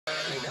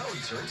They now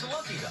return to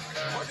Lucky Dog,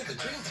 part of the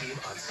Dream Team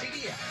on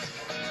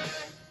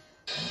CBS.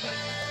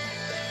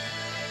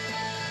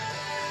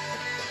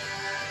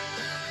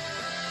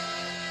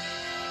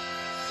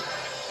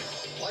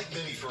 Like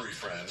many furry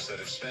friends that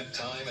have spent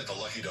time at the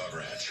Lucky Dog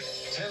Ranch,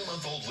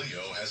 10-month-old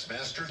Leo has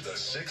mastered the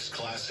 6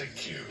 classic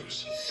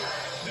cues.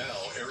 Now,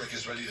 Eric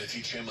is ready to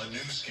teach him a new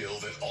skill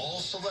that all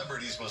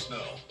celebrities must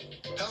know: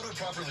 how to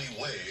properly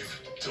wave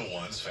to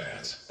one's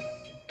fans.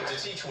 To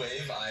teach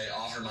wave, I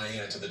offer my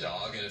hand to the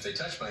dog, and if they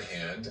touch my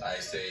hand, I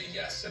say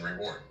yes and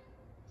reward.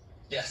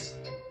 Yes.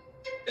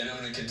 And I'm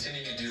going to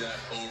continue to do that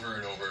over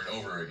and over and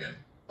over again.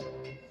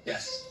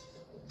 Yes.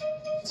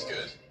 It's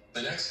good.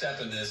 The next step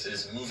in this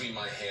is moving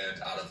my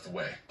hand out of the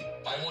way.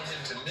 I want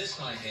him to miss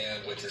my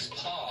hand with his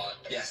paw,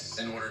 yes,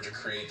 in order to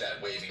create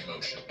that waving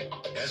motion.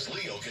 As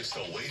Leo gets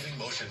the waving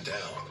motion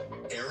down,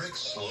 Eric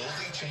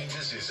slowly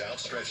changes his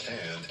outstretched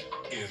hand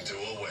into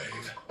a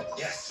wave.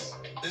 Yes.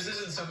 This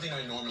isn't something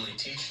I normally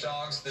teach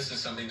dogs. This is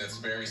something that's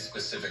very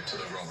specific to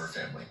the Romer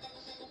family.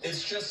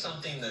 It's just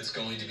something that's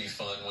going to be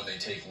fun when they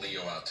take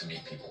Leo out to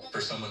meet people, for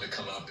someone to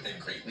come up and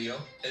greet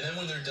Leo. And then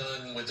when they're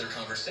done with their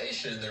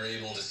conversation, they're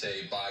able to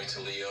say bye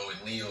to Leo,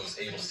 and Leo is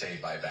able to say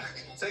bye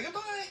back. Say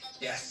goodbye.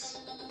 Yes.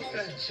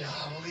 Good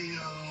job, Leo.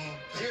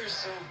 You're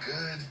so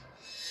good.